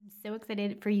so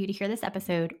excited for you to hear this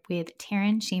episode with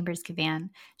Taryn Chambers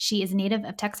Cavan. She is a native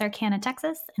of Texarkana,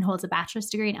 Texas, and holds a bachelor's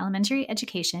degree in elementary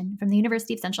education from the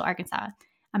University of Central Arkansas,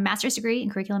 a master's degree in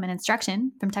curriculum and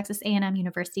instruction from Texas A&M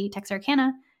University,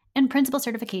 Texarkana, and principal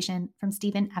certification from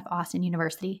Stephen F. Austin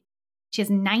University. She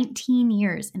has 19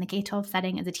 years in the K-12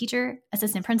 setting as a teacher,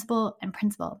 assistant principal, and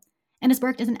has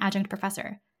worked as an adjunct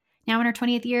professor. Now in her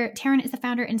 20th year, Taryn is the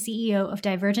founder and CEO of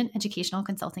Divergent Educational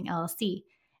Consulting, LLC,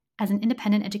 as an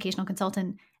independent educational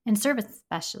consultant and service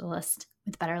specialist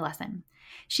with Better Lesson.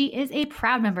 She is a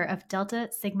proud member of Delta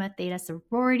Sigma Theta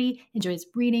sorority, enjoys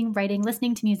reading, writing,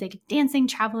 listening to music, dancing,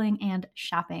 traveling, and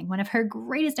shopping. One of her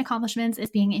greatest accomplishments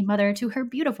is being a mother to her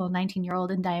beautiful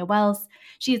 19-year-old India Wells.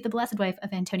 She is the blessed wife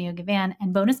of Antonio Gavan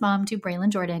and bonus mom to Braylon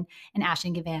Jordan and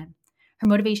Ashton Gavan. Her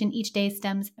motivation each day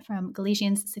stems from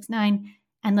Galatians 6:9,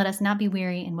 and let us not be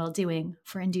weary in well-doing,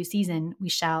 for in due season we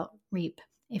shall reap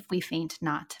if we faint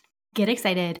not. Get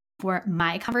excited for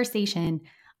my conversation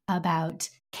about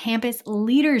campus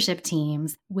leadership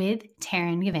teams with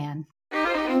Taryn Gavan.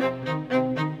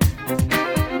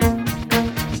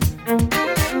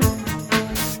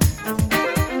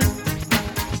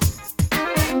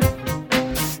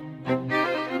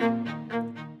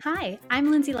 Hi, I'm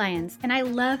Lindsay Lyons, and I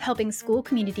love helping school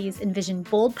communities envision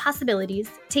bold possibilities,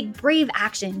 take brave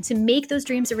action to make those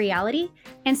dreams a reality,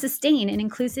 and sustain an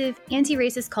inclusive,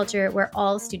 anti-racist culture where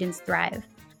all students thrive.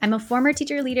 I'm a former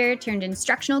teacher leader turned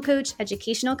instructional coach,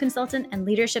 educational consultant, and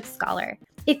leadership scholar.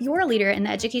 If you're a leader in the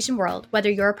education world,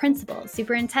 whether you're a principal,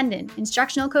 superintendent,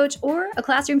 instructional coach, or a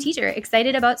classroom teacher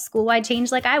excited about school-wide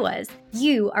change like I was,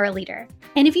 you are a leader.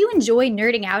 And if you enjoy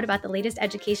nerding out about the latest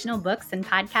educational books and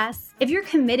podcasts, if you're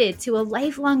committed to a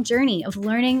lifelong journey of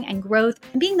learning and growth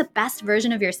and being the best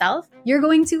version of yourself, you're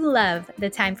going to love the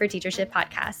Time for Teachership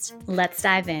podcast. Let's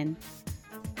dive in.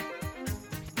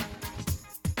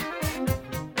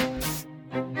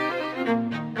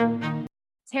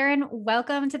 Taryn,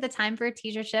 welcome to the Time for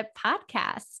Teachership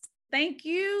podcast. Thank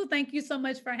you. Thank you so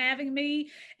much for having me.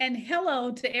 And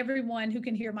hello to everyone who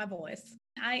can hear my voice.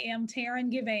 I am Taryn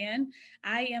Gavan.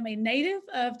 I am a native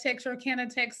of Texarkana,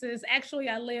 Texas. Actually,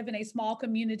 I live in a small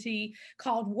community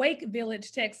called Wake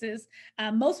Village, Texas.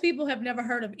 Most people have never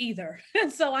heard of either.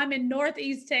 So I'm in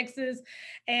Northeast Texas,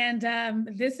 and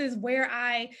this is where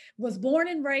I was born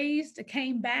and raised,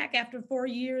 came back after 4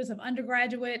 years of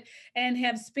undergraduate, and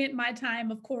have spent my time,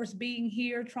 of course, being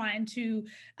here, trying to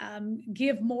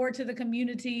give more to the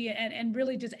community and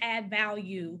really just add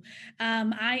value.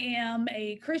 I am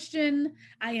a Christian.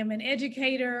 I am an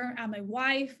educator. I'm a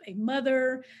wife, a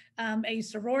mother, a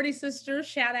sorority sister.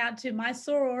 Shout out to my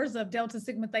sorors of Delta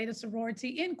Sigma Theta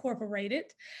Sorority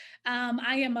Incorporated.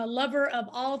 I am a lover of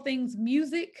all things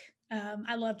music.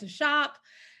 I love to shop.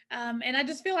 And I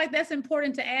just feel like that's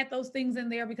important to add those things in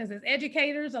there because as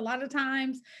educators, a lot of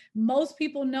times, most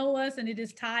people know us and it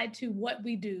is tied to what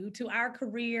we do, to our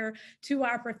career, to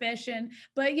our profession.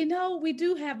 But, you know, we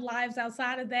do have lives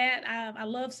outside of that. I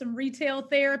love some retail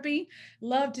therapy,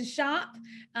 love to shop,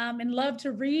 and love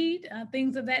to read,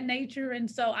 things of that nature. And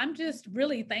so I'm just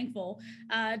really thankful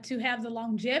to have the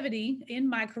longevity in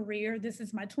my career. This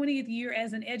is my 20th year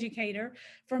as an educator,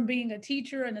 from being a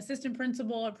teacher, an assistant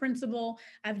principal, a principal.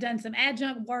 I've done some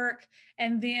adjunct work.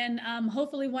 And then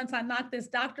hopefully once I knock this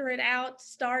doctorate out,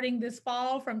 starting this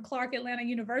fall from Clark Atlanta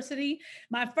University,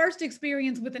 my first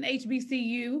experience with an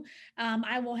HBCU,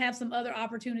 I will have some other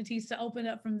opportunities to open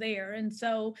up from there. And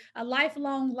so a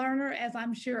lifelong learner, as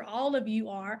I'm sure all of you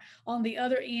are on the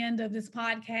other end of this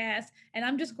podcast. And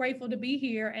I'm just grateful to be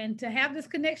here and to have this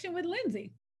connection with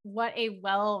Lindsay. What a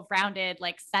well-rounded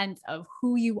sense of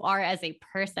who you are as a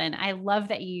person. I love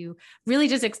that you really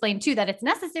just explained too, that it's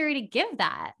necessary to give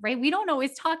that, right? We don't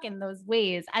always talk in those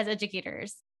ways as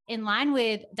educators. In line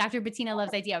with Dr. Bettina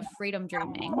Love's idea of freedom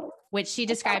dreaming, which she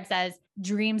describes as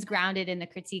dreams grounded in the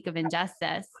critique of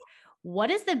injustice.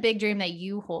 What is the big dream that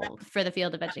you hold for the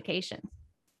field of education?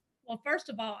 Well, first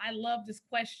of all, I love this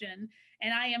question,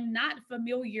 and I am not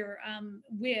familiar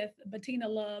with Bettina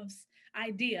Love's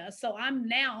idea. So I'm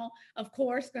now, of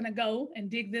course, going to go and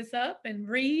dig this up and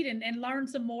read and learn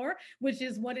some more, which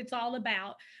is what it's all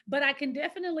about. But I can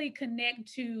definitely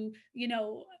connect to,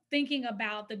 thinking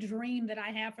about the dream that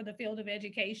I have for the field of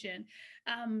education.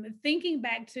 Thinking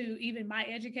back to even my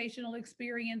educational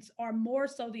experience, or more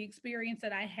so the experience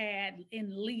that I had in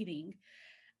leading.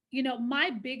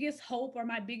 My biggest hope or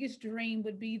my biggest dream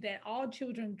would be that all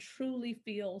children truly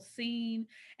feel seen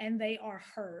and they are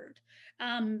heard.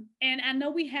 And I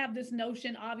know we have this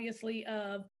notion, obviously,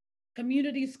 of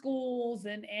community schools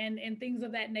and things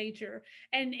of that nature.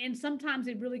 And sometimes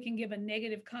it really can give a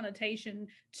negative connotation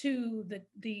to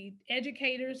the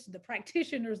educators, the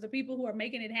practitioners, the people who are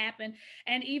making it happen,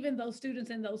 and even those students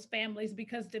and those families,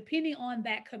 because depending on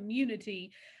that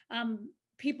community,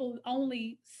 people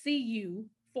only see you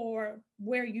for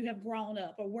where you have grown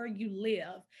up or where you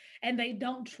live, and they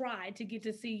don't try to get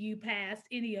to see you past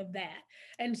any of that.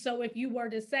 And so if you were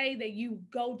to say that you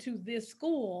go to this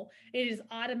school, it is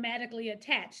automatically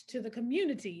attached to the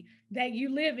community that you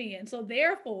live in. So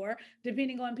therefore,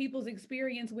 depending on people's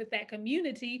experience with that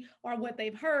community or what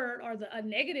they've heard or a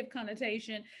negative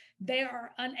connotation, they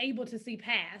are unable to see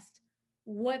past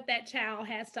what that child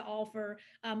has to offer.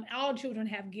 All children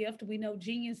have gift. We know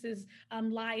geniuses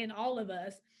lie in all of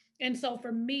us. And so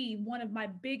for me, one of my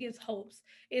biggest hopes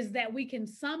is that we can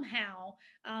somehow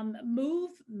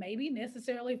move, maybe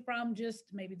necessarily from just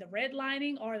maybe the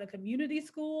redlining or the community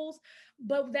schools,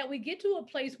 but that we get to a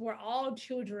place where all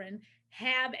children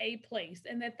have a place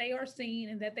and that they are seen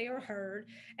and that they are heard.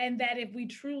 And that if we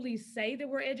truly say that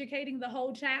we're educating the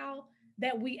whole child,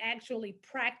 that we actually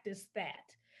practice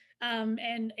that.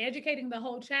 And educating the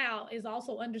whole child is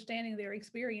also understanding their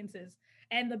experiences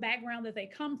and the background that they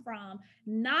come from,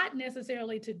 not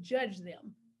necessarily to judge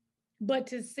them, but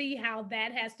to see how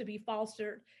that has to be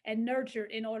fostered and nurtured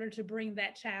in order to bring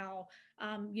that child,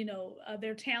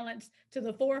 their talents to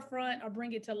the forefront or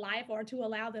bring it to life or to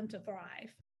allow them to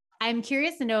thrive. I'm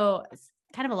curious to know,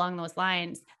 kind of along those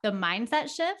lines, the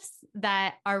mindset shifts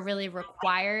that are really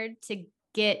required to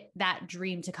get that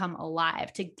dream to come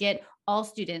alive, to get all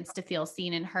students to feel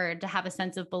seen and heard, to have a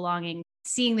sense of belonging,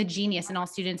 seeing the genius in all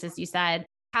students, as you said.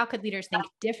 How could leaders think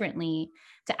differently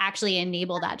to actually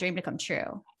enable that dream to come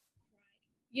true?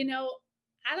 You know,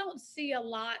 I don't see a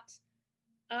lot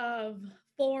of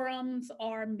forums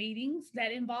or meetings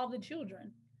that involve the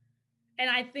children. And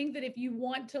I think that if you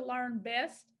want to learn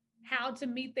best how to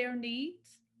meet their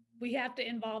needs, we have to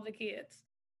involve the kids.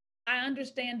 I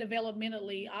understand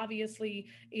developmentally, obviously,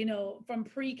 from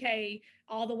pre K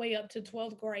all the way up to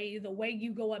 12th grade, the way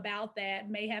you go about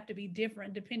that may have to be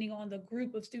different depending on the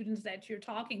group of students that you're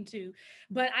talking to.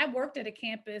 But I worked at a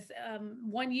campus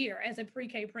 1 year as a pre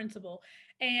K principal,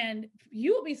 and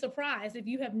you will be surprised if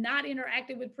you have not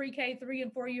interacted with pre K 3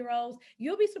 and 4 year olds.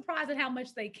 You'll be surprised at how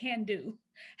much they can do,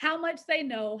 how much they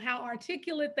know, how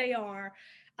articulate they are,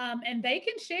 and they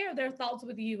can share their thoughts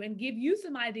with you and give you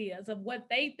some ideas of what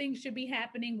they think should be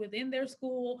happening within their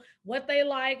school, what they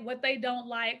like, what they don't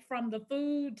like, from the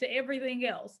food to everything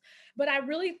else. But I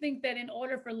really think that in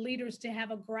order for leaders to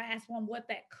have a grasp on what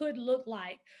that could look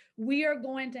like, we are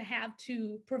going to have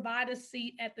to provide a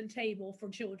seat at the table for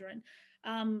children.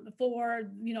 For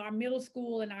our middle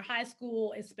school and our high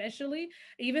school especially,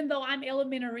 even though I'm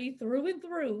elementary through and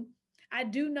through, I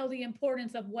do know the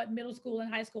importance of what middle school and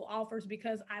high school offers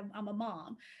because I'm a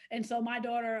mom. And so my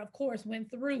daughter, of course, went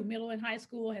through middle and high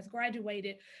school, has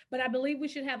graduated. But I believe we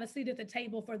should have a seat at the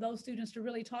table for those students to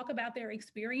really talk about their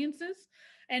experiences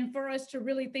and for us to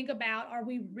really think about, are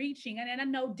we reaching? And I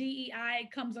know DEI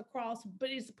comes across, but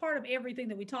it's part of everything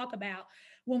that we talk about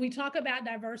when we talk about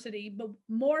diversity, but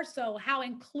more so, how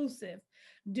inclusive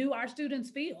do our students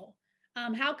feel?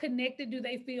 How connected do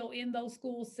they feel in those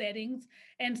school settings?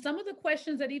 And some of the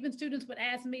questions that even students would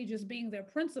ask me, just being their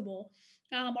principal,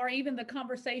 or even the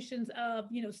conversations of,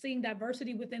 seeing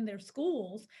diversity within their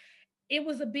schools, it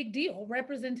was a big deal.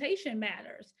 Representation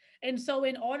matters. And so,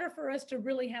 in order for us to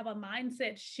really have a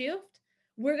mindset shift,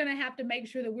 we're going to have to make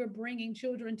sure that we're bringing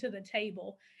children to the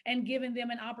table and giving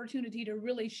them an opportunity to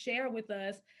really share with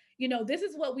us, this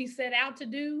is what we set out to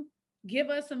do.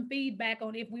 Give us some feedback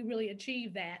on if we really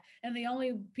achieve that. And the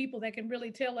only people that can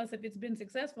really tell us if it's been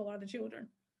successful are the children.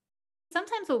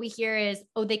 Sometimes what we hear is,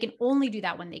 oh, they can only do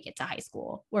that when they get to high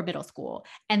school or middle school,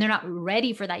 and they're not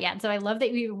ready for that yet. And so I love that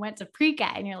you even went to pre-K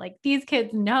and you're like, these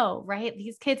kids know, right?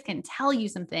 These kids can tell you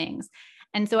some things.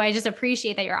 And so I just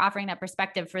appreciate that you're offering that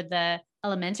perspective for the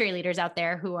elementary leaders out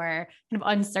there who are kind of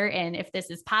uncertain if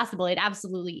this is possible. It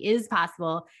absolutely is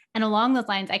possible. And along those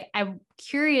lines, I'm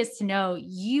curious to know,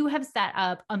 you have set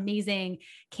up amazing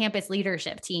campus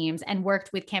leadership teams and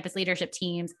worked with campus leadership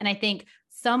teams. And I think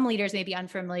some leaders may be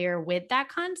unfamiliar with that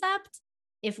concept.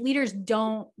 If leaders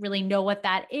don't really know what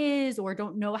that is or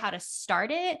don't know how to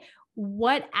start it,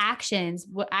 what actions,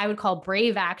 what I would call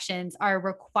brave actions, are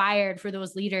required for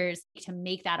those leaders to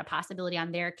make that a possibility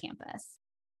on their campus?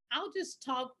 I'll just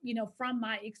talk, from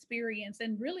my experience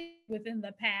and really within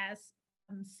the past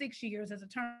 6 years as a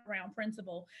turnaround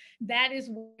principal. That is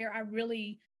where I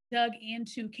really dug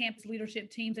into campus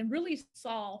leadership teams and really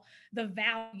saw the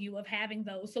value of having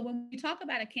those. So when we talk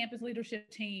about a campus leadership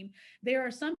team, there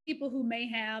are some people who may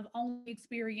have only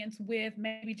experience with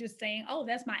maybe just saying, oh,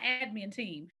 that's my admin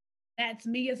team. That's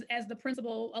me as the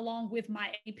principal along with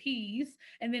my APs.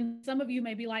 And then some of you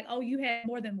may be like, oh, you had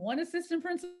more than one assistant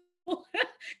principal.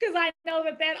 Because I know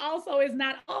that that also is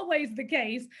not always the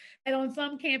case, and on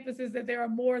some campuses that there are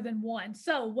more than one.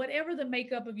 So whatever the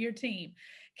makeup of your team,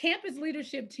 campus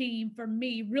leadership team for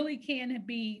me really can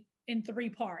be in three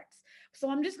parts. So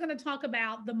I'm just going to talk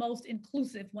about the most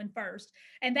inclusive one first,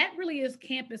 and that really is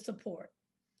campus support.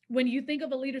 When you think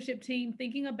of a leadership team,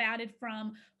 thinking about it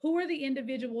from who are the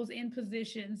individuals in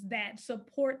positions that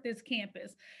support this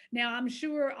campus. Now, I'm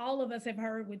sure all of us have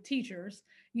heard with teachers,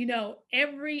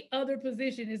 every other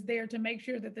position is there to make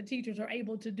sure that the teachers are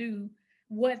able to do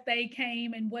what they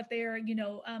came and what they're,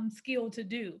 skilled to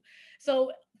do.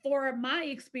 So, for my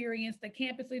experience, the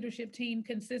campus leadership team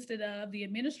consisted of the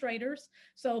administrators,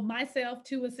 so myself,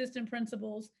 two assistant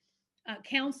principals,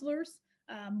 counselors.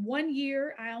 1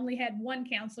 year, I only had one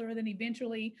counselor, then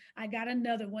eventually I got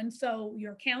another one. So,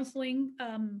 your counseling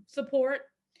support,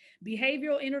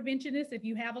 behavioral interventionist, if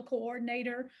you have a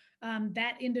coordinator,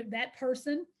 that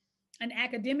person, an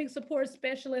academic support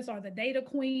specialist or the data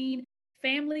queen,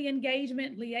 family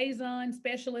engagement liaison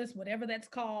specialist, whatever that's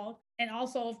called, and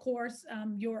also, of course,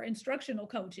 your instructional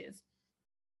coaches.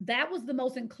 That was the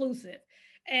most inclusive.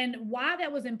 And why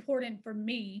that was important for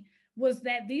me was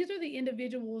that these are the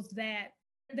individuals that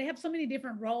they have so many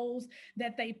different roles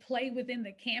that they play within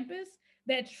the campus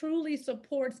that truly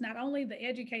supports not only the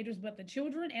educators, but the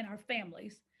children and our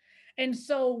families. And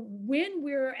so when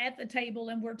we're at the table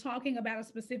and we're talking about a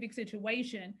specific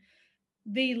situation,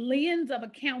 the lens of a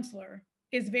counselor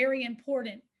is very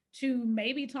important to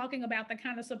maybe talking about the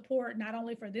kind of support not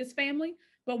only for this family,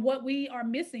 but what we are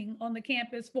missing on the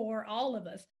campus for all of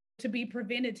us to be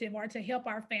preventative or to help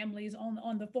our families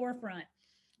on the forefront.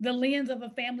 The lens of a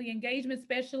family engagement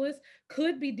specialist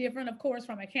could be different, of course,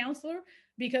 from a counselor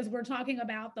because we're talking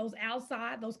about those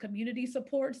outside, those community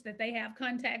supports that they have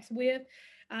contacts with.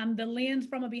 The lens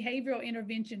from a behavioral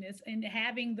interventionist and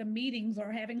having the meetings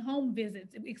or having home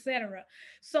visits, etc.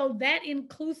 So that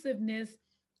inclusiveness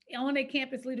on a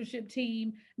campus leadership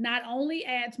team not only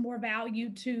adds more value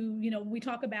to, we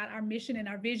talk about our mission and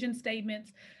our vision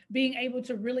statements, being able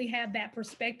to really have that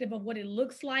perspective of what it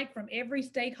looks like from every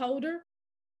stakeholder,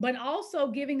 but also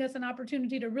giving us an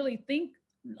opportunity to really think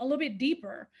a little bit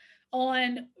deeper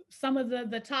on some of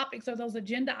the topics or those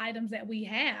agenda items that we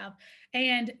have.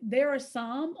 And there are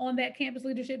some on that campus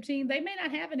leadership team, they may not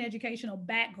have an educational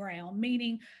background,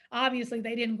 meaning obviously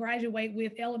they didn't graduate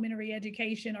with elementary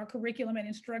education or curriculum and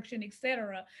instruction,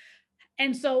 etc.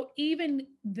 And so even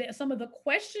some of the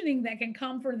questioning that can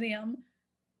come for them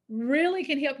really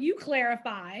can help you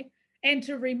clarify and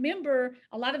to remember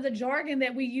a lot of the jargon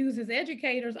that we use as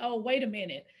educators. Oh, wait a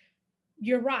minute.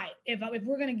 You're right. If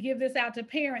we're going to give this out to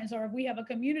parents or if we have a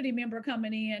community member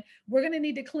coming in, we're going to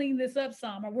need to clean this up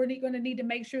some, or we're going to need to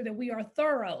make sure that we are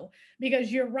thorough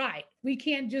because you're right. We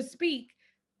can't just speak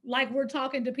like we're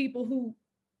talking to people who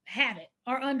have it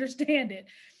or understand it.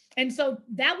 And so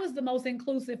that was the most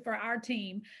inclusive for our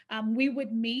team. We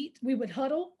would meet, we would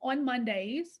huddle on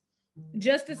Mondays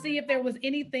just to see if there was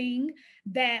anything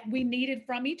that we needed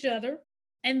from each other.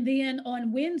 And then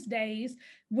on Wednesdays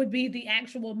would be the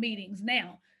actual meetings.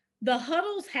 Now, the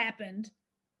huddles happened,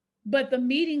 but the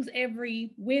meetings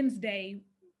every Wednesday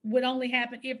would only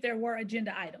happen if there were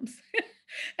agenda items.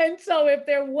 And so if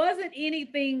there wasn't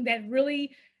anything that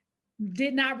really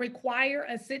did not require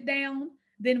a sit down,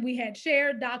 then we had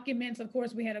shared documents. Of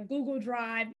course, we had a Google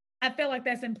Drive. I felt like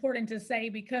that's important to say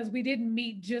because we didn't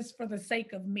meet just for the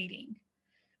sake of meeting,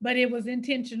 but it was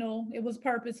intentional, it was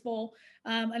purposeful.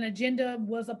 An agenda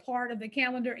was a part of the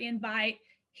calendar invite.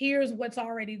 Here's what's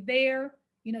already there.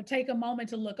 Take a moment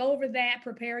to look over that,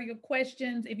 prepare your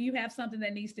questions if you have something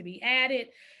that needs to be added.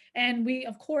 And we,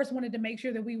 of course, wanted to make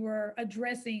sure that we were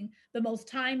addressing the most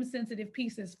time sensitive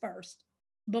pieces first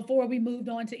before we moved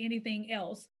on to anything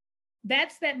else.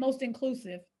 That's that most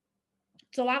inclusive.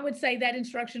 So I would say that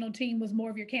instructional team was more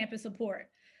of your campus support.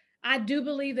 I do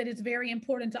believe that it's very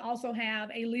important to also have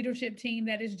a leadership team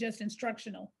that is just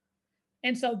instructional.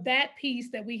 And so that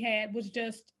piece that we had was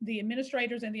just the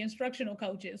administrators and the instructional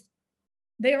coaches.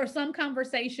 There are some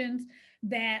conversations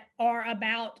that are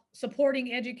about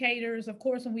supporting educators. Of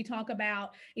course, when we talk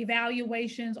about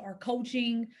evaluations or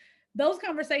coaching, those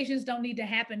conversations don't need to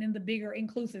happen in the bigger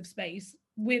inclusive space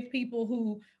with people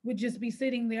who would just be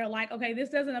sitting there like, okay, this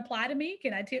doesn't apply to me.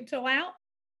 Can I tiptoe out?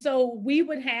 So we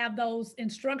would have those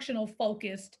instructional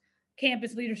focused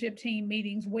campus leadership team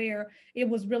meetings where it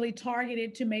was really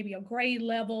targeted to maybe a grade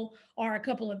level or a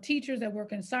couple of teachers that were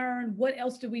concerned. What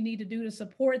else do we need to do to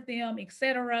support them,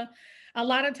 etc. A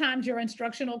lot of times your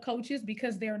instructional coaches,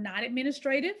 because they're not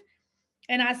administrative,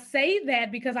 and I say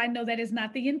that because I know that is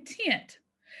not the intent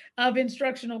of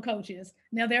instructional coaches.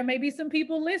 Now, there may be some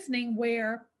people listening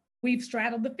where we've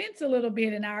straddled the fence a little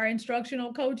bit and our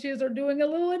instructional coaches are doing a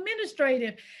little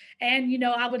administrative. And,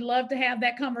 I would love to have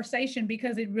that conversation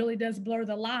because it really does blur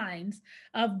the lines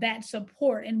of that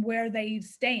support and where they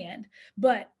stand.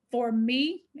 But for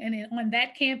me and on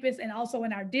that campus and also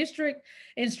in our district,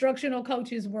 instructional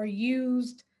coaches were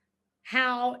used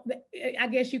how I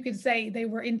guess you could say they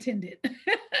were intended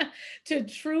to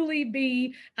truly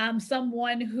be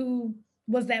someone who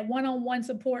was that one-on-one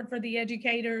support for the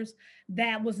educators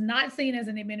that was not seen as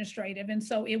an administrative. And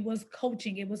so it was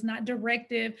coaching. It was not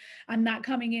directive. I'm not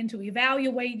coming in to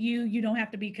evaluate you. You don't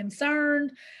have to be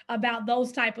concerned about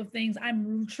those type of things.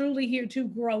 I'm truly here to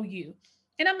grow you.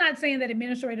 And I'm not saying that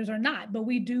administrators are not, but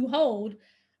we do hold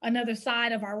another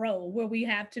side of our role where we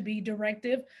have to be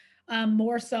directive,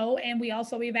 more so, and we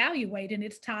also evaluate, and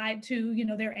it's tied to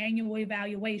their annual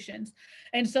evaluations.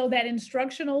 And so that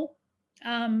instructional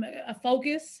a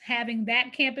focus, having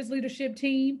that campus leadership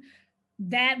team,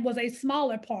 that was a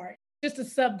smaller part, just a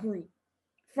subgroup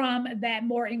from that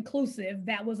more inclusive,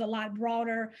 that was a lot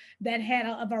broader, that had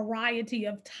a variety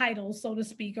of titles, so to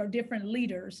speak, or different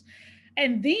leaders.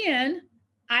 And then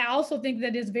I also think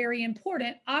that it's very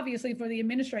important, obviously, for the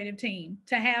administrative team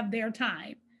to have their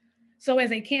time. So,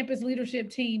 as a campus leadership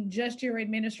team, just your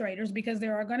administrators, because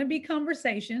there are going to be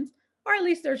conversations, or at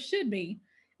least there should be,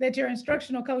 that your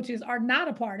instructional coaches are not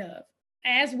a part of.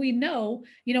 As we know,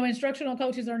 instructional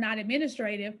coaches are not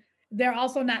administrative. They're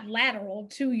also not lateral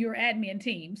to your admin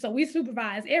team. So we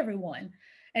supervise everyone.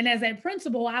 And as a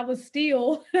principal, I was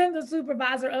still the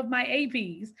supervisor of my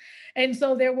APs. And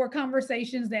so there were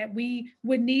conversations that we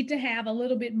would need to have a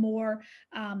little bit more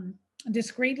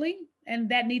discreetly, and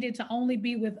that needed to only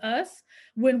be with us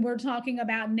when we're talking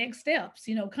about next steps,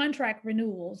 contract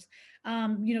renewals,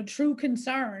 true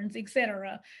concerns,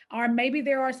 etc. Or maybe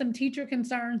there are some teacher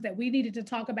concerns that we needed to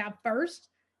talk about first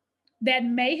that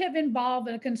may have involved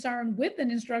a concern with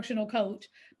an instructional coach,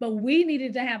 but we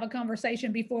needed to have a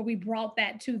conversation before we brought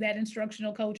that to that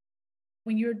instructional coach.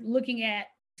 When you're looking at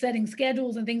setting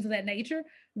schedules and things of that nature,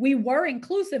 we were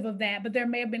inclusive of that, but there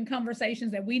may have been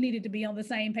conversations that we needed to be on the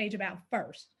same page about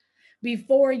first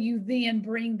before you then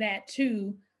bring that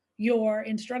to your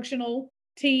instructional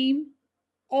team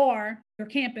or your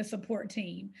campus support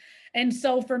team. And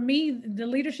so for me, the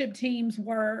leadership teams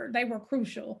were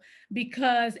crucial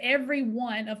because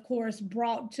everyone, of course,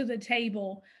 brought to the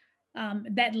table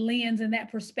that lens and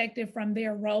that perspective from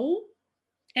their role.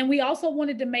 And we also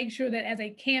wanted to make sure that as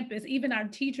a campus, even our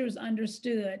teachers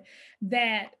understood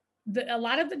that a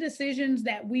lot of the decisions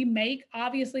that we make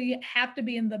obviously have to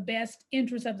be in the best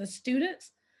interest of the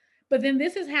students. But then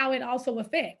this is how it also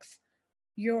affects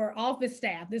your office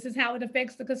staff. This is how it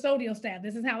affects the custodial staff.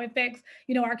 This is how it affects,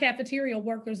 our cafeteria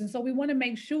workers. And so we want to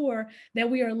make sure that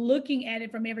we are looking at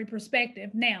it from every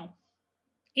perspective. Now,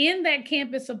 in that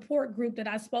campus support group that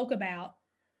I spoke about,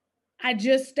 I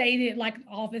just stated like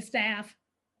office staff,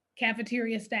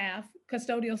 cafeteria staff,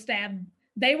 custodial staff,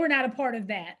 they were not a part of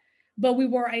that, but we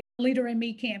were a Leader in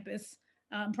Me campus,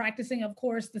 practicing, of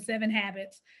course, the 7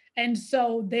 habits. And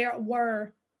so there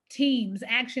were teams,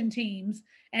 action teams,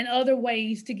 and other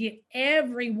ways to get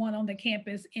everyone on the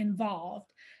campus involved.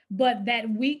 But that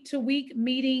week to week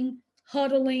meeting,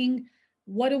 huddling,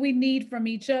 what do we need from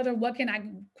each other? What can I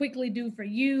quickly do for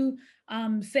you?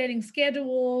 Setting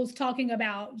schedules, talking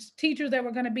about teachers that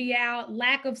were going to be out,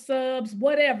 lack of subs,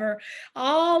 whatever.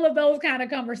 All of those kind of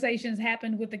conversations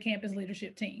happened with the campus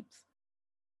leadership teams.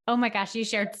 Oh my gosh, you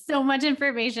shared so much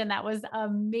information. That was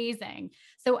amazing.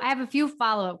 So I have a few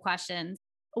follow-up questions.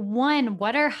 One,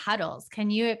 what are huddles? Can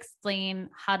you explain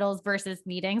huddles versus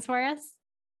meetings for us?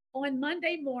 On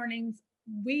Monday mornings,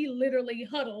 we literally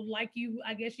huddled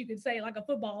I guess you could say, like a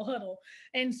football huddle.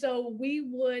 And so we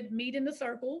would meet in the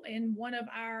circle in one of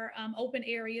our open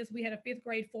areas. We had a 5th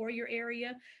grade 4-year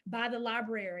area by the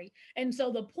library. And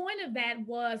so the point of that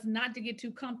was not to get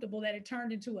too comfortable that it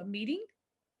turned into a meeting.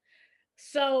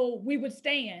 So we would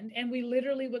stand and we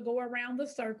literally would go around the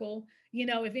circle.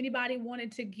 If anybody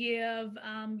wanted to give,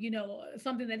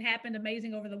 something that happened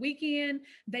amazing over the weekend,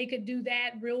 they could do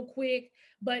that real quick.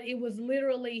 But it was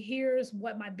literally, here's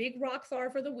what my big rocks are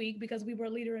for the week, because we were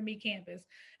Leader in Me campus.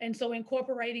 And so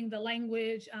incorporating the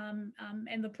language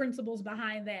and the principles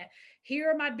behind that.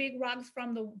 Here are my big rocks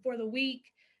for the week.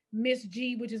 Miss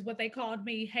G, which is what they called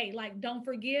me. Hey, like, don't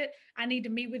forget, I need to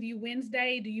meet with you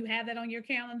Wednesday. Do you have that on your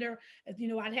calendar?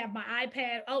 I'd have my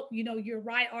iPad. Oh, you're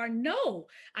right. Or no,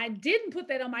 I didn't put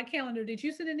that on my calendar. Did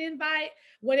you send an invite?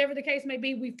 Whatever the case may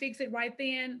be, we fix it right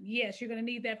then. Yes, you're going to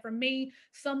need that from me.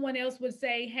 Someone else would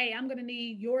say, hey, I'm going to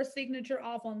need your signature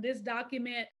off on this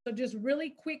document. So just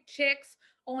really quick checks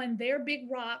on their big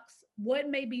rocks, what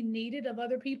may be needed of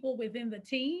other people within the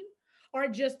team, or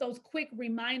just those quick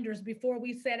reminders before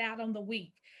we set out on the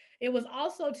week. It was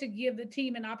also to give the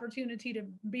team an opportunity to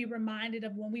be reminded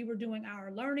of when we were doing our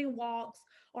learning walks,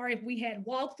 or if we had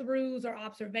walkthroughs or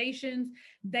observations,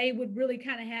 they would really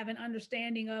kind of have an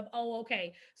understanding of, oh,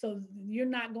 okay, so you're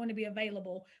not going to be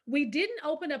available. We didn't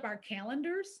open up our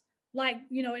calendars. Like,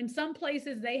 in some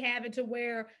places they have it to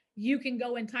where you can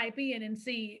go and type in and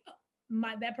see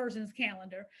that person's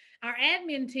calendar. Our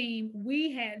admin team,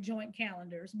 we had joint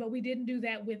calendars, but we didn't do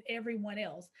that with everyone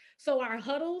else. So our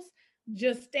huddles,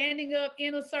 just standing up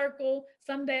in a circle.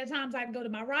 Sometimes I go to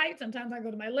my right, sometimes I go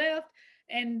to my left,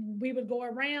 and we would go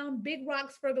around. Big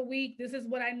rocks for the week. This is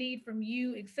what I need from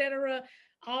you, etc.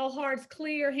 All hearts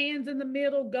clear, hands in the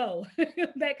middle, go.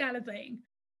 That kind of thing.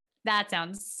 That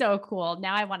sounds so cool.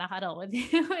 Now I want to huddle with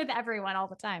with everyone all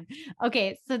the time.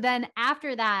 Okay, so then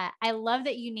after that, I love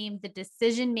that you named the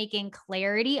decision-making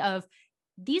clarity of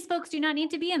these folks do not need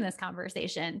to be in this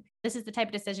conversation. This is the type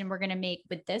of decision we're going to make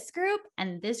with this group.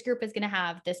 And this group is going to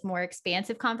have this more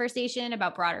expansive conversation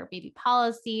about broader baby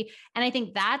policy. And I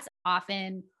think that's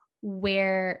often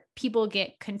where people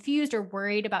get confused or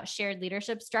worried about shared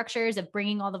leadership structures of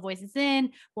bringing all the voices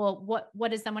in. Well,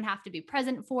 what does someone have to be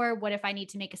present for? What if I need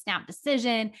to make a snap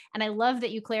decision? And I love that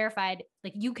you clarified,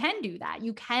 like, you can do that.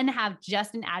 You can have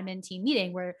just an admin team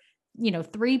meeting where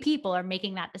 3 people are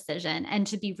making that decision. And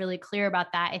to be really clear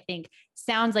about that, I think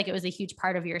sounds like it was a huge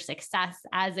part of your success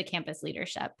as a campus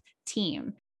leadership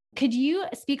team. Could you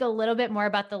speak a little bit more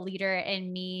about the Leader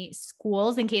in Me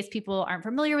schools in case people aren't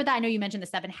familiar with that? I know you mentioned the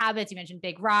 7 habits, you mentioned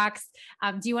big rocks.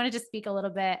 Do you want to just speak a little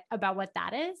bit about what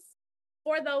that is?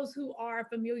 For those who are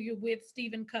familiar with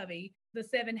Stephen Covey, the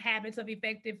 7 habits of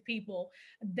effective people,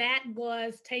 that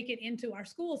was taken into our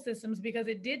school systems because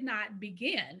it did not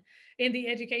begin in the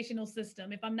educational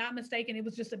system. If I'm not mistaken, it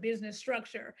was just a business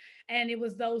structure. And it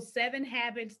was those 7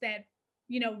 habits that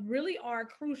really are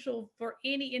crucial for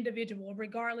any individual,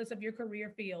 regardless of your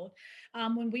career field.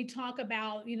 When we talk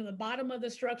about, the bottom of the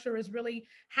structure is really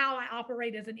how I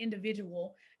operate as an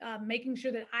individual, making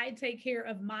sure that I take care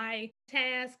of my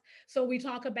task. So we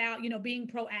talk about, being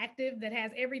proactive. That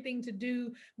has everything to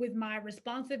do with my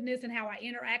responsiveness and how I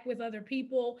interact with other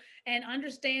people, and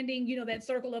understanding, that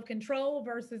circle of control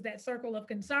versus that circle of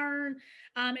concern,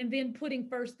 and then putting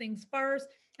first things first.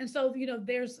 And so,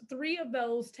 there's 3 of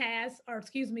those tasks, or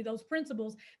excuse me, those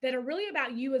principles that are really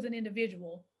about you as an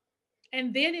individual.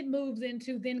 And then it moves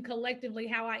into then collectively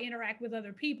how I interact with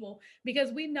other people,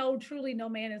 because we know truly no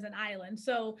man is an island.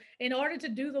 So in order to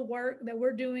do the work that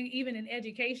we're doing, even in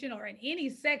education or in any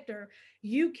sector,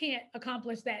 you can't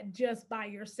accomplish that just by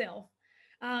yourself.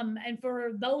 And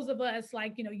for those of us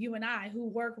like, you and I who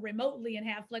work remotely and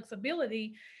have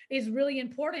flexibility, it's really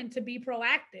important to be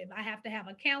proactive. I have to have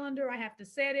a calendar. I have to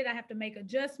set it. I have to make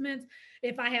adjustments.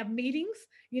 If I have meetings,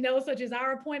 such as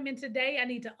our appointment today, I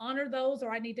need to honor those, or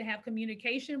I need to have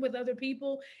communication with other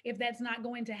people if that's not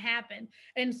going to happen.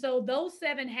 And so those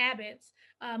 7 habits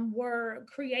were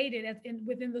created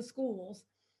within the schools,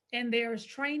 and there's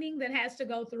training that has to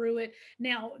go through it.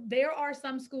 Now, there are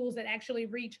some schools that actually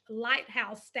reach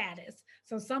lighthouse status.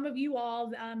 So, some of you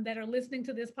all that are listening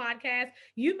to this podcast,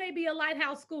 you may be a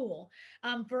lighthouse school.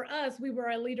 For us, we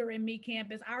were a Leader in Me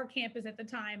campus. Our campus at the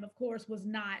time, of course, was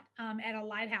not at a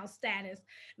lighthouse status.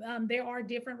 There are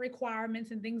different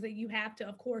requirements and things that you have to,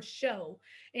 of course, show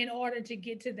in order to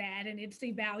get to that, and it's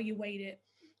evaluated.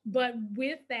 But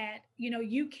with that,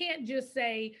 you can't just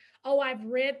say, oh, I've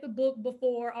read the book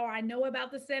before, or I know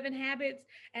about the 7 habits,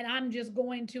 and I'm just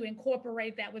going to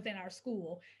incorporate that within our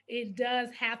school. It does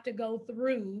have to go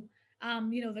through,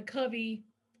 the Covey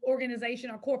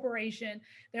organization or corporation.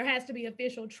 There has to be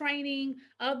official training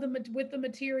with the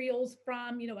materials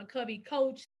from, a Covey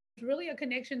coach. It's really a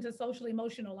connection to social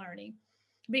emotional learning,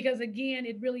 because again,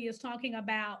 it really is talking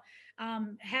about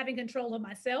having control of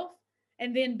myself,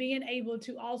 and then being able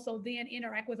to also then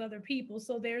interact with other people.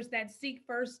 So there's that seek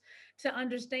first to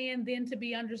understand, then to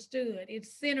be understood.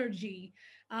 It's synergy.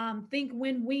 Think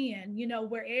win-win,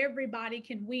 where everybody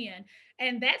can win.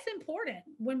 And that's important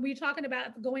when we're talking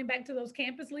about going back to those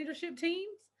campus leadership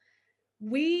teams.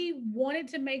 We wanted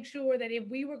to make sure that if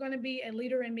we were going to be a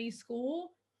Leader in Me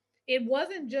school, it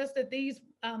wasn't just that these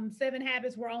 7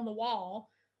 habits were on the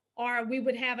wall. or we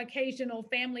would have occasional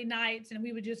family nights and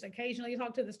we would just occasionally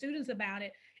talk to the students about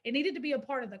it. It needed to be a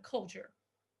part of the culture.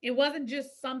 It wasn't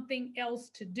just something else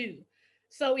to do.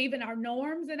 So even our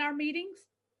norms in our meetings,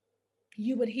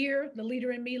 you would hear the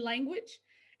leader in me language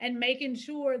and making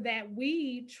sure that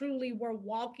we truly were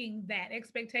walking that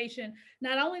expectation,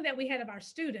 not only that we had of our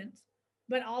students,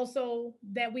 but also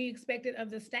that we expected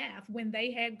of the staff when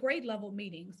they had grade level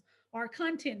meetings or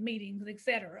content meetings,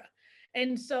 etc.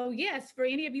 And so, yes, for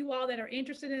any of you all that are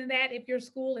interested in that, if your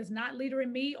school is not Leader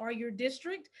in Me or your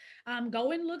district,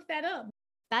 go and look that up.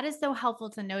 That is so helpful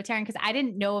to know, Taryn, because I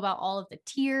didn't know about all of the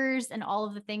tiers and all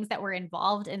of the things that were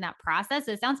involved in that process.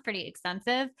 So it sounds pretty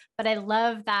extensive, but I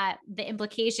love that the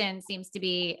implication seems to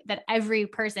be that every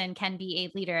person can be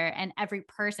a leader and every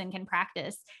person can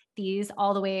practice these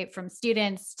all the way from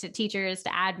students to teachers to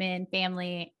admin,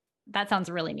 family. That sounds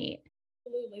really neat.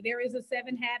 Absolutely. There is a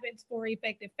 7 habits for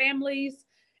effective families.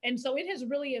 And so it has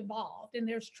really evolved. And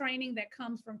there's training that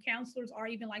comes from counselors or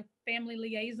even like family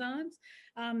liaisons.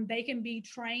 They can be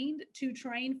trained to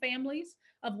train families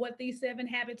of what these 7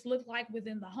 habits look like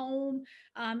within the home,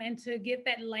 and to get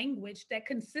that language, that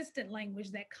consistent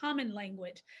language, that common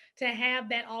language, to have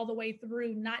that all the way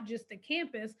through, not just the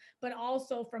campus, but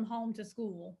also from home to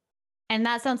school. And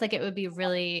that sounds like it would be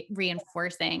really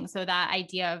reinforcing. So that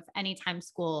idea of anytime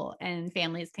school and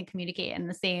families can communicate in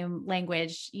the same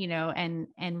language, and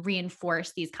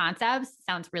reinforce these concepts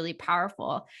sounds really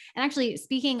powerful. And actually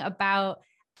speaking about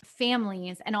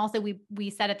families, and also we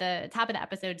said at the top of the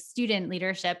episode, student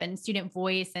leadership and student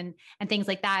voice and things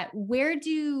like that. Where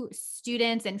do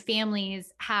students and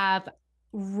families have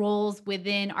roles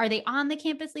within? Are they on the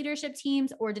campus leadership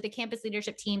teams, or do the campus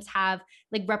leadership teams have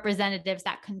like representatives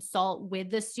that consult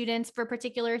with the students for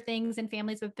particular things and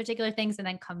families with particular things and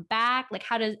then come back? Like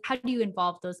how do you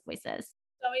involve those voices?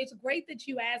 So it's great that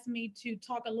you asked me to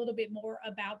talk a little bit more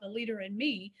about the Leader in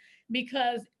Me,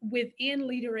 because within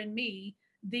Leader in Me,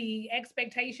 the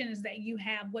expectation is that you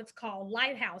have what's called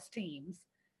lighthouse teams.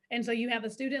 And so you have a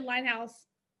student lighthouse,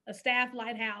 a staff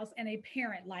lighthouse, and a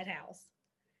parent lighthouse.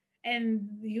 And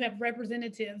you have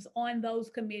representatives on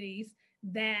those committees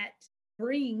that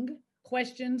bring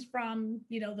questions from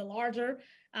the larger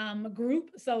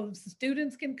group, so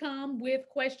students can come with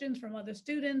questions from other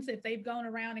students if they've gone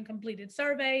around and completed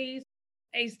surveys.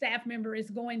 A staff member is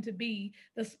going to be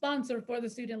the sponsor for the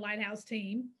student lighthouse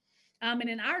team. And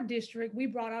in our district, we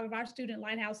brought all of our student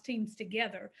lighthouse teams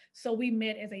together. So we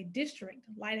met as a district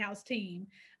lighthouse team,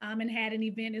 and had an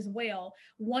event as well.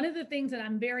 One of the things that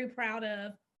I'm very proud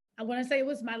of, I want to say it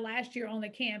was my last year on the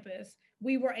campus,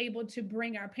 we were able to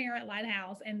bring our parent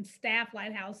lighthouse and staff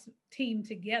lighthouse team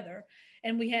together,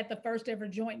 and we had the first ever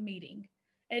joint meeting.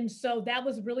 And so that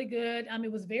was really good.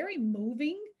 It was very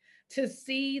moving to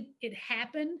see it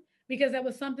happen, because that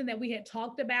was something that we had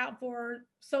talked about for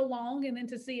so long, and then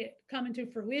to see it come into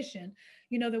fruition,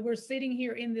 that we're sitting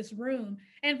here in this room,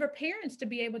 and for parents to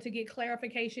be able to get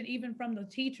clarification even from the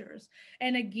teachers.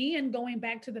 And again, going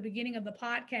back to the beginning of the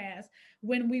podcast,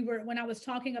 when I was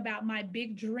talking about my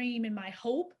big dream and my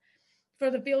hope for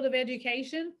the field of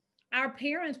education, our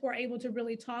parents were able to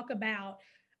really talk about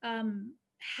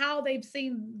how they've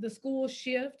seen the school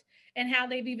shift, and how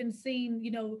they've even seen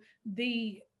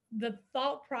the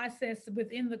thought process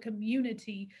within the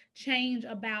community change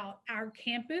about our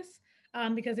campus,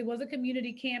 because it was a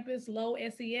community campus, low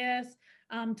SES,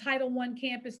 Title I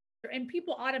campus, and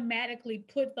people automatically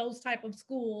put those type of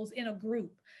schools in a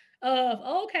group of,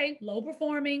 okay, low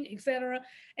performing, etc.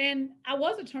 And I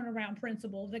was a turnaround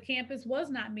principal. The campus was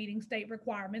not meeting state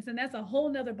requirements, and that's a whole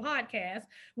nother podcast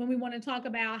when we want to talk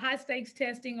about high stakes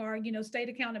testing or state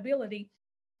accountability.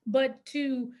 But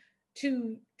to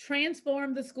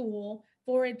transform the school,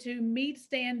 for it to meet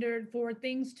standard, for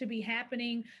things to be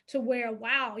happening to where,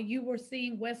 wow, you were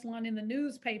seeing West Lawn in the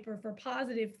newspaper for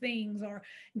positive things, or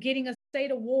getting a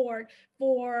state award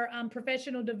for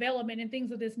professional development and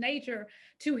things of this nature,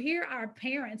 to hear our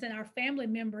parents and our family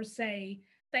members say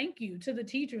thank you to the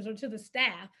teachers or to the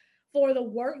staff for the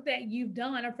work that you've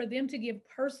done, or for them to give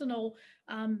personal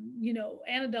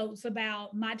anecdotes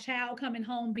about my child coming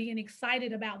home being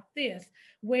excited about this,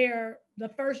 where the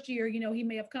first year, he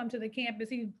may have come to the campus,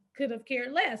 he could have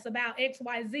cared less about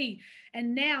XYZ.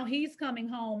 And now he's coming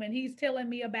home and he's telling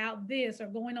me about this, or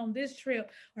going on this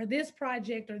trip, or this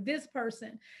project, or this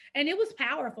person. And it was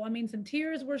powerful. I mean, some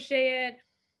tears were shed,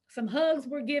 some hugs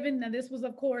were given. Now, this was,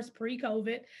 of course, pre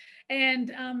COVID.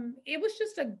 And it was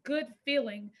just a good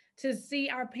feeling to see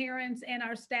our parents and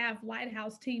our staff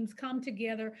lighthouse teams come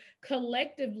together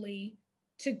collectively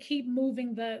to keep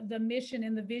moving the mission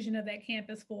and the vision of that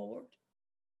campus forward.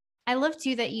 I love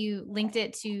too that you linked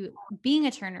it to being a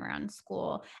turnaround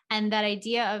school and that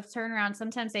idea of turnaround.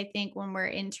 Sometimes I think when we're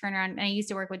in turnaround, and I used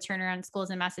to work with turnaround schools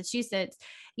in Massachusetts,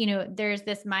 there's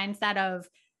this mindset of,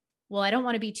 well, I don't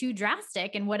want to be too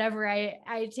drastic in whatever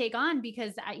I take on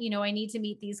because I need to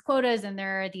meet these quotas and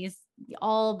there are these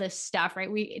all this stuff,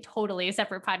 right? We totally a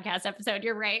separate podcast episode.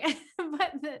 You're right.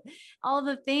 but all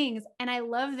the things. And I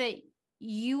love that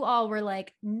you all were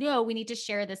like, no, we need to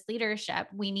share this leadership.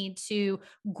 We need to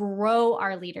grow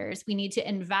our leaders. We need to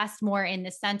invest more in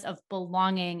the sense of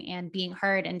belonging and being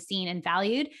heard and seen and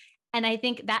valued. And I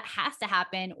think that has to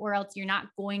happen, or else you're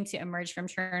not going to emerge from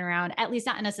turnaround, at least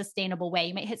not in a sustainable way.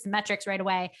 You might hit some metrics right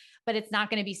away, but it's not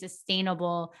going to be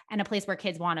sustainable and a place where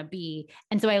kids want to be.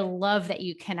 And so I love that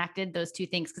you connected those two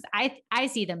things because I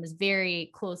see them as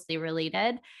very closely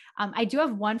related. I do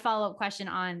have one follow-up question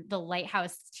on the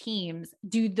Lighthouse teams.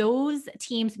 Do those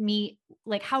teams meet?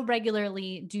 Like, how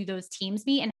regularly do those teams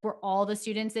meet? And were all the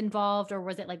students involved, or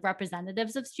was it like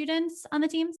representatives of students on the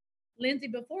teams? Lindsay,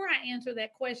 before I answer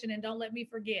that question, and don't let me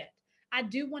forget, I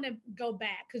do want to go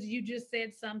back because you just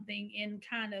said something in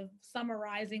kind of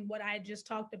summarizing what I just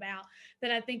talked about that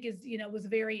I think was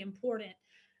very important.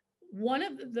 One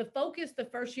of the focus the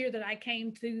first year that I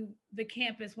came to the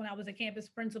campus when I was a campus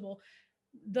principal,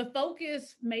 the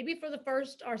focus maybe for the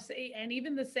first and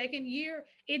even the second year,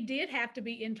 it did have to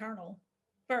be internal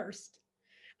first.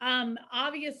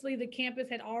 Obviously, the campus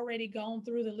had already gone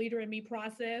through the Leader in Me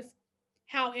process.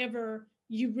 However,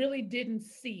 you really didn't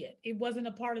see it. It wasn't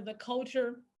a part of the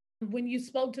culture. When you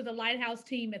spoke to the Lighthouse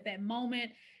team at that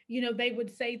moment, they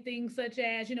would say things such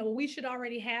as, we should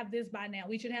already have this by now.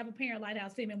 We should have a parent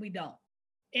Lighthouse team, and we don't.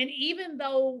 And even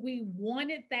though we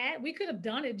wanted that, we could have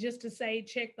done it just to say,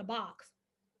 check the box.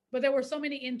 But there were so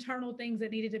many internal things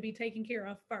that needed to be taken care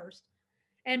of first.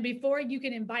 And before you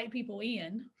can invite people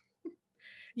in,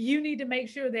 you need to make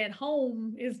sure that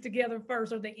home is together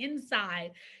first or the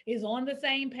inside is on the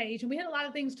same page. And we had a lot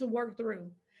of things to work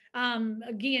through.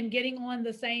 Again, getting on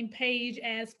the same page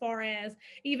as far as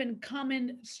even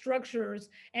common structures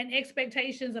and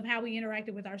expectations of how we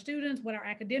interacted with our students, what our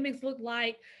academics looked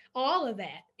like, all of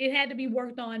that. It had to be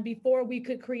worked on before we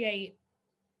could create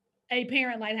a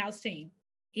parent Lighthouse team,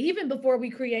 even before we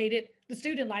created the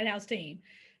student Lighthouse team.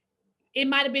 It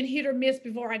might have been hit or miss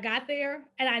before I got there.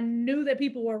 And I knew that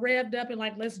people were revved up and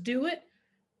like, let's do it.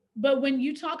 But when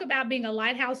you talk about being a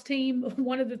Lighthouse team,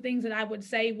 one of the things that I would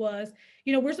say was,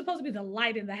 we're supposed to be the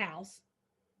light in the house.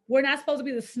 We're not supposed to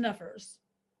be the snuffers.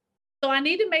 So I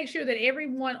need to make sure that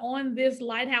everyone on this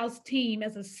Lighthouse team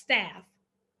as a staff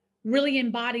really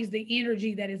embodies the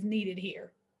energy that is needed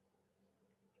here.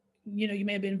 You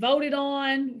may have been voted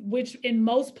on, which in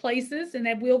most places, and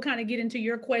that will kind of get into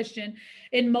your question,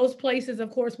 in most places, of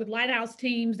course, with Lighthouse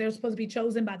teams, they're supposed to be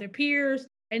chosen by their peers.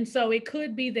 And so it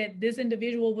could be that this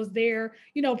individual was there,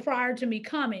 prior to me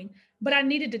coming, but I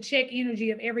needed to check energy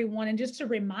of everyone and just to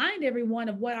remind everyone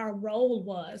of what our role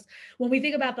was. When we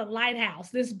think about the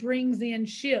Lighthouse, this brings in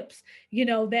ships,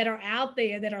 that are out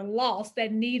there, that are lost,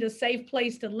 that need a safe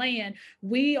place to land.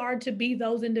 We are to be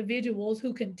those individuals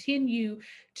who continue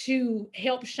to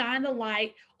help shine the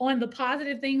light on the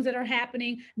positive things that are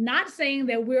happening, not saying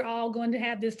that we're all going to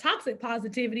have this toxic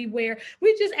positivity where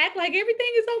we just act like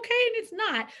everything is okay and it's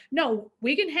not. No,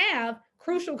 we can have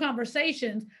crucial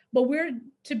conversations, but we're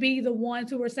to be the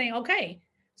ones who are saying, okay,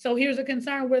 so here's a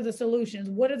concern, what are the solutions?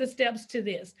 What are the steps to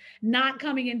this? Not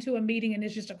coming into a meeting and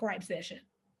it's just a gripe session.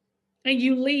 And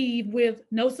you leave with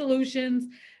no solutions,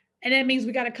 and that means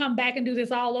we got to come back and do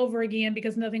this all over again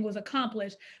because nothing was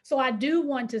accomplished. So I do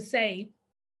want to say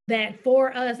that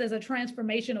for us as a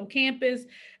transformational campus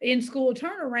in school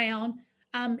turnaround,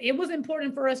 it was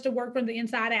important for us to work from the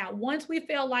inside out. Once we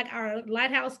felt like our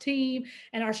Lighthouse team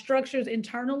and our structures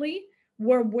internally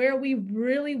were where we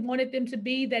really wanted them to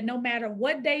be, that no matter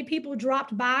what day people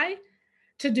dropped by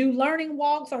to do learning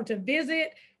walks or to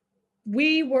visit,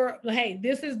 we were, hey,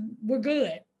 we're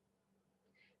good.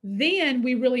 Then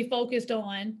we really focused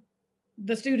on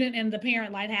the student and the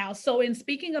parent Lighthouse. So in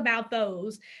speaking about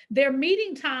those, their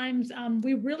meeting times,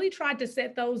 we really tried to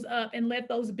set those up and let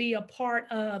those be a part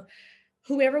of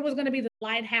whoever was going to be the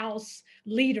Lighthouse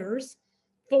leaders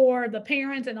for the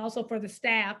parents and also for the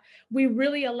staff. We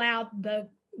really allowed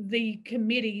the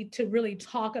committee to really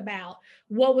talk about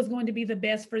what was going to be the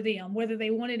best for them, whether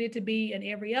they wanted it to be an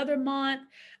every other month,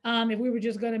 if we were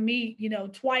just going to meet,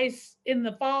 twice in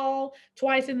the fall,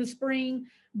 twice in the spring.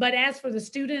 But as for the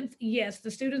students, yes, the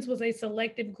students was a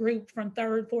selective group from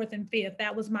third, fourth, and fifth.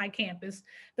 That was my campus,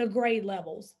 the grade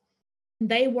levels.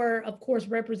 They were, of course,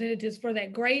 representatives for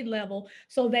that grade level.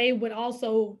 So they would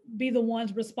also be the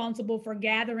ones responsible for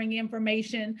gathering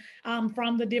information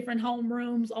from the different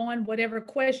homerooms on whatever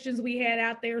questions we had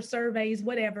out there, surveys,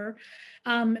 whatever.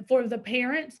 For the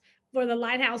parents, for the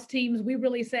Lighthouse teams, we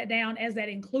really sat down as that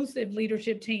inclusive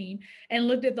leadership team and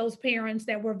looked at those parents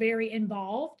that were very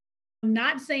involved. I'm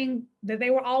not saying that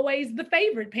they were always the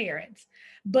favorite parents,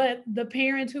 but the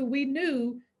parents who we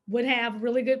knew would have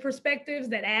really good perspectives,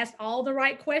 that asked all the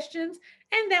right questions,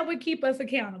 and that would keep us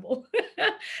accountable.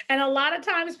 And a lot of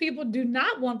times people do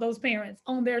not want those parents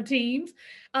on their teams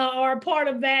or part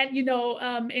of that,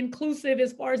 inclusive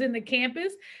as far as in the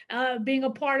campus, being a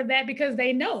part of that, because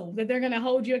they know that they're going to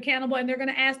hold you accountable and they're going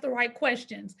to ask the right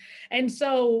questions. And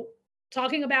so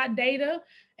talking about data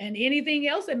and anything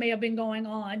else that may have been going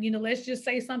on, let's just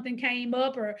say something came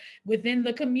up or within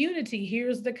the community,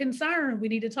 here's the concern, we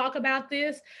need to talk about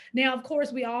this. Now, of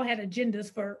course, we all had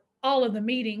agendas for all of the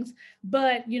meetings,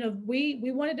 but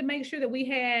we wanted to make sure that we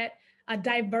had a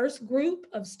diverse group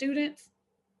of students,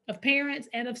 of parents,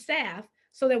 and of staff,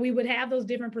 so that we would have those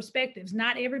different perspectives.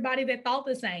 Not everybody that thought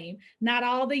the same, not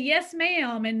all the yes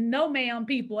ma'am and no ma'am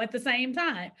people at the same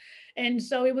time. And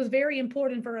so it was very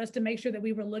important for us to make sure that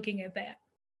we were looking at that.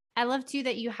 I love too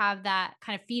that you have that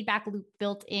kind of feedback loop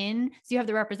built in. So you have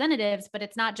the representatives, but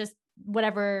it's not just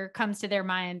whatever comes to their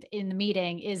mind in the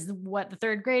meeting is what the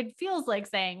third grade feels like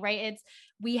saying, right? It's,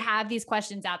 we have these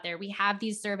questions out there. We have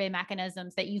these survey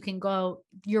mechanisms that you can go,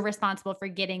 you're responsible for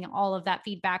getting all of that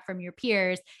feedback from your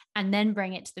peers and then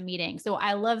bring it to the meeting. So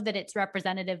I love that it's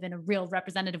representative in a real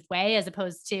representative way, as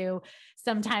opposed to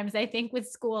sometimes I think with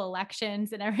school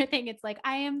elections and everything, it's like,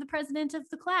 I am the president of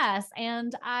the class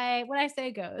and what I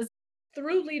say goes.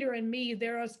 Through Leader in Me,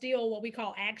 there are still what we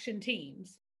call action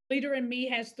teams. Leader in Me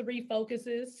has three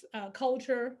focuses: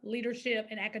 culture, leadership,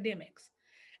 and academics.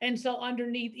 And so,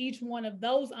 underneath each one of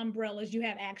those umbrellas, you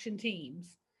have action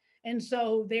teams. And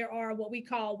so, there are what we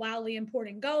call wildly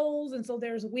important goals. And so,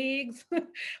 there's WIGs,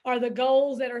 are the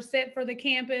goals that are set for the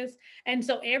campus. And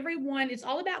so, everyone, it's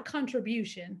all about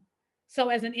contribution. So,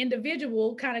 as an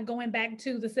individual, kind of going back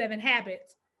to the 7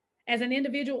 habits, as an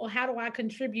individual, how do I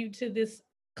contribute to this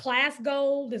class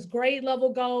goal, this grade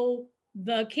level goal,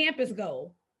 the campus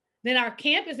goal? Then our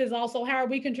campus is also, how are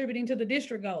we contributing to the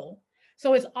district goal?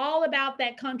 So it's all about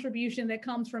that contribution that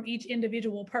comes from each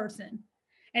individual person,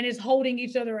 and it's holding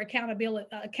each other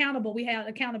accountable. We have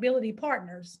accountability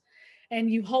partners, and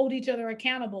you hold each other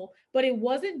accountable. But it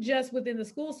wasn't just within the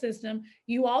school system.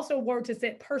 You also work to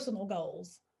set personal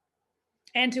goals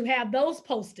and to have those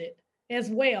posted as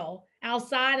well,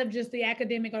 outside of just the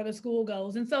academic or the school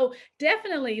goals. And so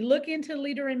definitely look into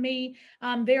Leader in Me.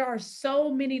 There are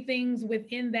so many things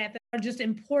within that are just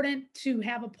important to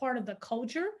have a part of the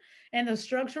culture and the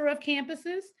structure of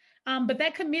campuses. But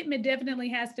that commitment definitely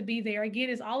has to be there. Again,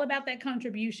 it's all about that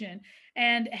contribution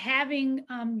and having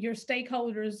your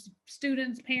stakeholders,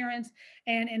 students, parents,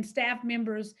 and staff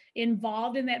members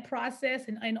involved in that process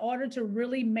in order to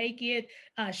really make it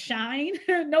shine,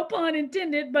 no pun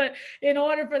intended, but in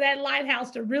order for that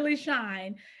lighthouse to really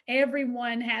shine,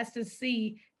 everyone has to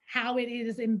see how it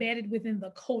is embedded within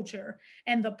the culture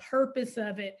and the purpose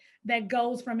of it, that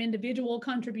goes from individual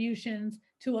contributions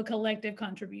to a collective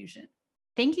contribution.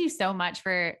 Thank you so much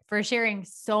for sharing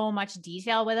so much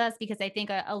detail with us, because I think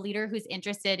a leader who's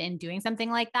interested in doing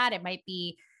something like that, it might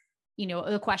be,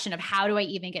 the question of how do I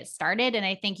even get started? And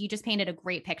I think you just painted a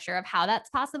great picture of how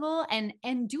that's possible and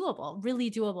doable,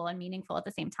 really doable and meaningful at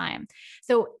the same time.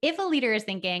 So if a leader is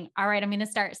thinking, all right, I'm going to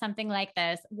start something like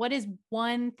this, what is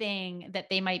one thing that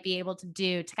they might be able to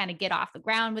do to kind of get off the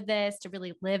ground with this, to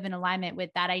really live in alignment with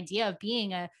that idea of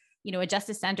being a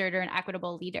justice centered or an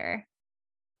equitable leader?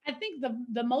 I think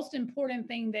the most important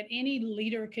thing that any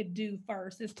leader could do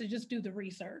first is to just do the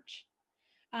research.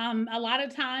 A lot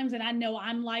of times, and I know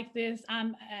I'm like this,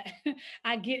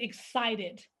 I get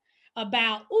excited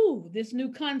about, ooh, this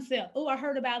new concept. Oh, I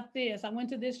heard about this. I went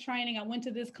to this training. I went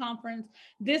to this conference.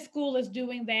 This school is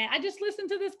doing that. I just listened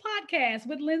to this podcast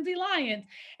with Lindsay Lyons,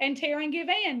 and Taryn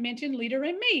Givan mentioned Leader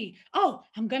in Me. Oh,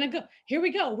 I'm going to go. Here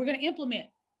we go. We're going to implement.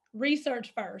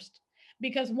 Research first.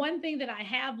 Because one thing that I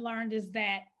have learned is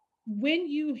that when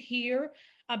you hear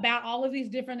about all of these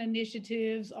different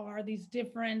initiatives or these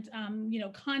different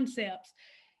concepts,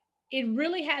 it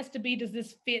really has to be, does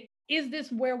this fit? Is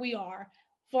this where we are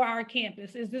for our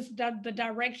campus? Is this the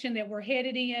direction that we're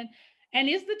headed in? And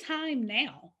is the time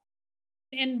now?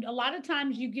 And a lot of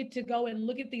times you get to go and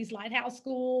look at these lighthouse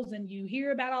schools and you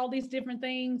hear about all these different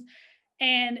things.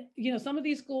 And, some of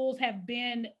these schools have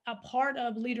been a part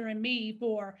of Leader in Me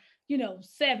for,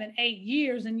 7, 8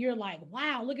 years. And you're like,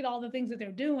 wow, look at all the things that they're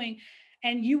doing.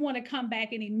 and you want to come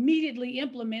back and immediately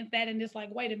implement that. And it's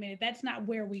like, wait a minute, that's not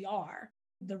where we are.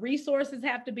 The resources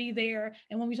have to be there.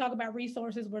 And when we talk about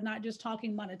resources, we're not just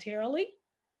talking monetarily,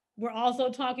 we're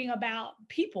also talking about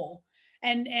people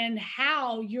and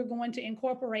how you're going to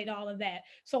incorporate all of that.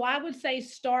 So I would say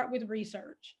start with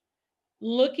research,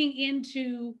 looking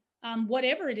into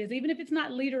whatever it is, even if it's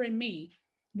not Leader in Me,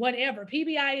 whatever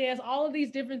PBIS, all of these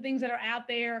different things that are out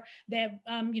there that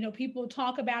people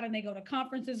talk about and they go to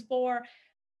conferences for.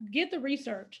 Get the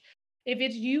research. If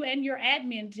it's you and your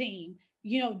admin team,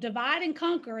 divide and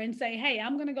conquer and say, hey,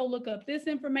 I'm going to go look up this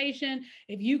information.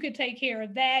 If you could take care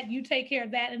of that, you take care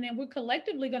of that. And then we're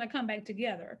collectively going to come back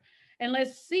together and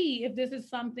let's see if this is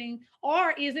something,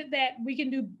 or is it that we can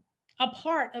do a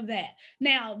part of that.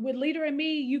 Now, with Leader in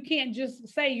Me, you can't just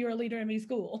say you're a Leader in Me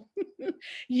school.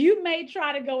 You may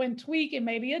try to go and tweak and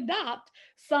maybe adopt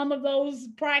some of those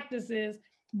practices,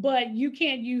 but you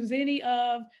can't use any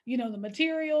of the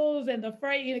materials and the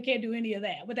phrase. You can't do any of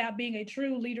that without being a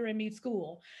true Leader in Me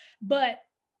school. But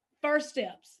first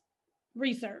steps,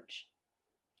 research,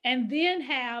 and then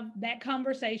have that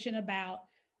conversation about,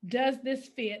 does this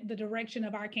fit the direction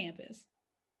of our campus?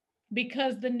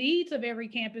 Because the needs of every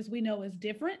campus we know is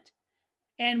different.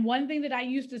 And one thing that I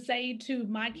used to say to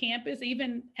my campus,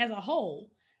 even as a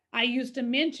whole, I used to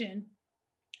mention,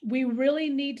 we really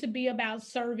need to be about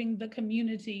serving the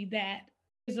community that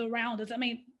is around us. I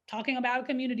mean, talking about a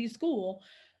community school,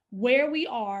 where we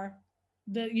are,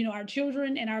 our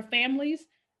children and our families,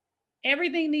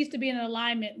 everything needs to be in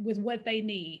alignment with what they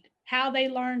need, how they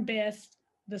learn best,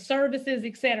 the services,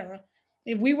 etc.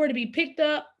 If we were to be picked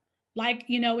up like,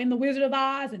 in the Wizard of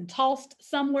Oz and tossed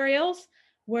somewhere else,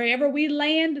 wherever we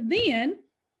land, then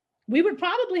we would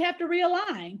probably have to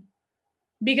realign,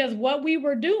 because what we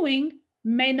were doing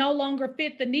may no longer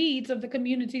fit the needs of the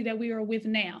community that we are with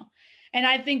now. And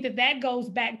I think that goes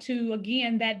back to,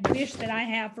 again, that wish that I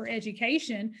have for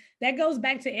education, that goes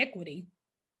back to equity.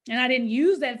 And I didn't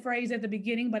use that phrase at the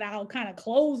beginning, but I'll kind of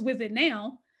close with it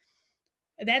now.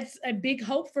 That's a big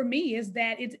hope for me, is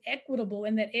that it's equitable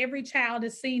and that every child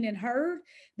is seen and heard.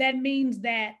 That means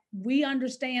that we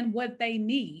understand what they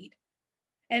need.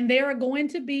 And there are going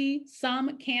to be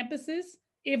some campuses,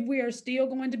 if we are still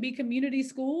going to be community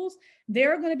schools,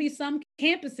 there are going to be some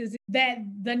campuses that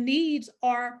the needs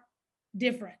are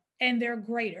different and they're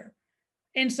greater.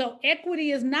 And so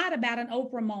equity is not about an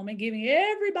Oprah moment, giving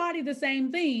everybody the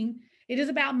same thing. It is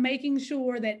about making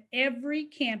sure that every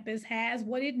campus has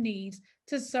what it needs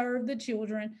to serve the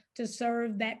children, to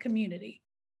serve that community.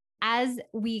 As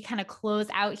we kind of close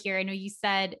out here, I know you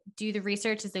said do the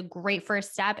research is a great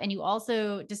first step. And you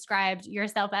also described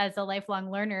yourself as a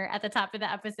lifelong learner at the top of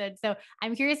the episode. So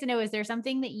I'm curious to know, is there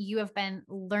something that you have been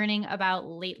learning about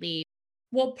lately?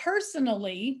 Well,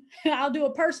 personally, I'll do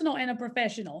a personal and a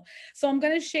professional. So I'm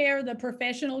going to share the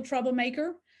professional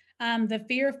troublemaker, the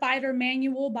Fear Fighter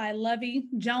Manual by Lovie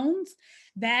Jones.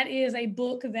 That is a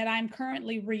book that I'm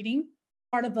currently reading,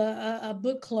 part of a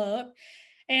book club.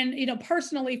 And,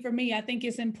 personally for me, I think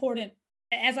it's important,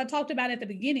 as I talked about at the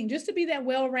beginning, just to be that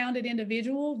well-rounded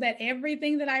individual, that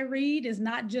everything that I read is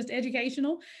not just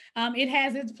educational. It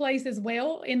has its place as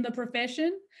well in the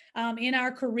profession, in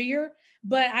our career.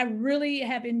 But I really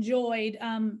have enjoyed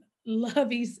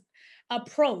Lovie's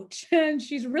approach. And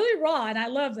she's really raw, and I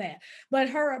love that. But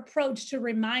her approach to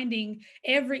reminding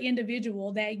every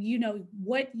individual that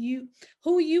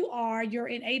who you are, your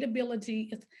innate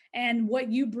ability, and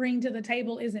what you bring to the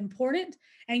table is important,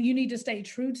 and you need to stay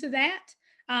true to that,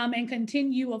 and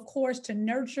continue, of course, to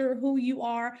nurture who you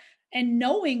are and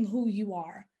knowing who you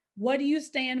are. What do you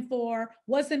stand for?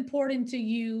 What's important to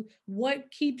you?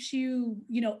 What keeps you,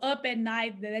 up at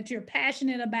night that you're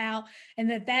passionate about,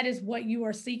 and that is what you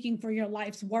are seeking for your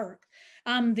life's work.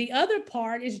 The other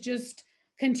part is just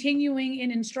continuing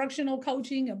in instructional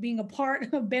coaching, of being a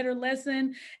part of Better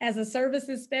Lesson as a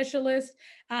services specialist,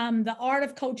 the art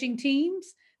of coaching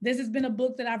teams. This has been a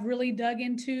book that I've really dug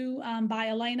into, by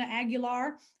Elena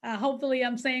Aguilar. Hopefully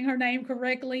I'm saying her name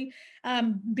correctly.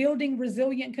 Building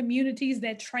resilient communities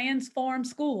that transform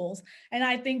schools. And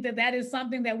I think that is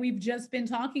something that we've just been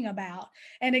talking about.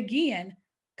 And again,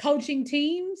 coaching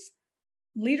teams,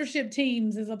 leadership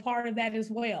teams is a part of that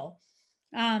as well.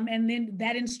 And then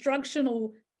that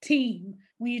instructional team,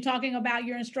 when you're talking about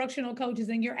your instructional coaches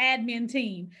and your admin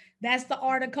team, that's the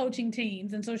art of coaching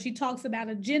teams. And so she talks about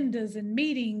agendas and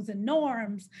meetings and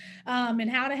norms, and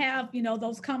how to have,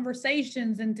 those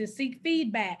conversations and to seek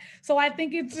feedback. So I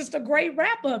think it's just a great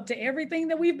wrap up to everything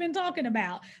that we've been talking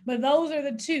about. But those are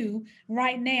the two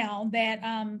right now that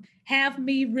have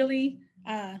me really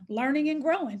learning and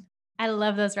growing. I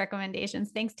love those recommendations.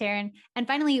 Thanks, Taryn. And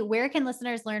finally, where can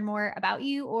listeners learn more about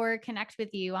you or connect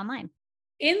with you online?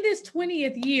 In this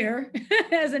 20th year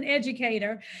as an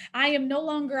educator, I am no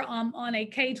longer on a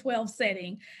K-12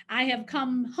 setting. I have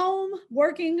come home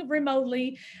working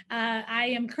remotely.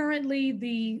 I am currently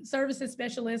the services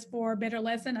specialist for Better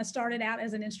Lesson. I started out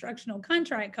as an instructional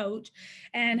contract coach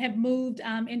and have moved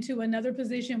into another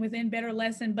position within Better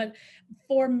Lesson. But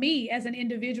for me as an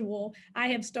individual, I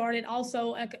have started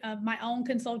also my own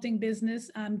consulting business,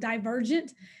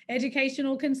 Divergent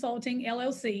Educational Consulting,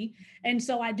 LLC. And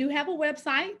so I do have a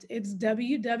website. It's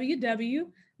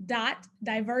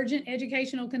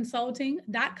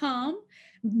www.divergenteducationalconsulting.com.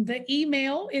 The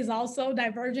email is also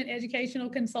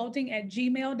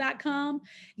divergenteducationalconsulting@gmail.com.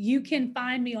 You can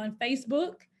find me on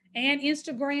Facebook and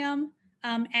Instagram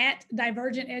at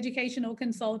Divergent Educational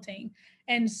Consulting.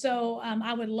 And so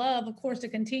I would love, of course, to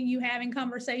continue having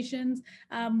conversations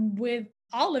with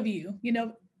all of you,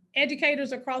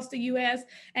 educators across the U.S.,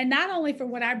 and not only for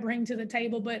what I bring to the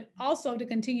table, but also to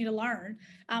continue to learn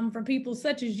from people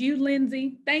such as you,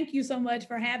 Lindsay. Thank you so much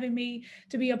for having me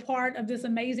to be a part of this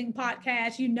amazing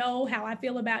podcast. You know how I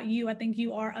feel about you. I think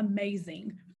you are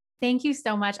amazing. Thank you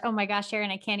so much. Oh my gosh,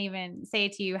 Sharon, I can't even say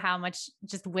to you how much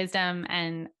just wisdom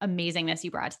and amazingness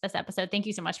you brought to this episode. Thank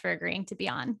you so much for agreeing to be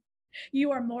on.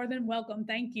 You are more than welcome.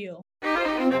 Thank you.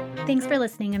 Thanks for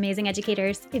listening, amazing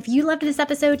educators. If you loved this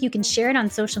episode, you can share it on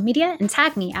social media and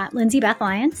tag me at Lindsay Beth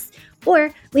Lyons,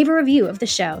 or leave a review of the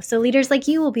show so leaders like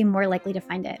you will be more likely to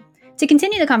find it. To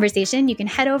continue the conversation, you can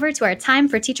head over to our Time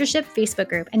for Teachership Facebook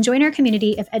group and join our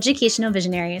community of educational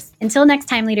visionaries. Until next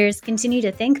time, leaders, continue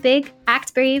to think big,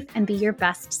 act brave, and be your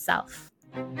best self.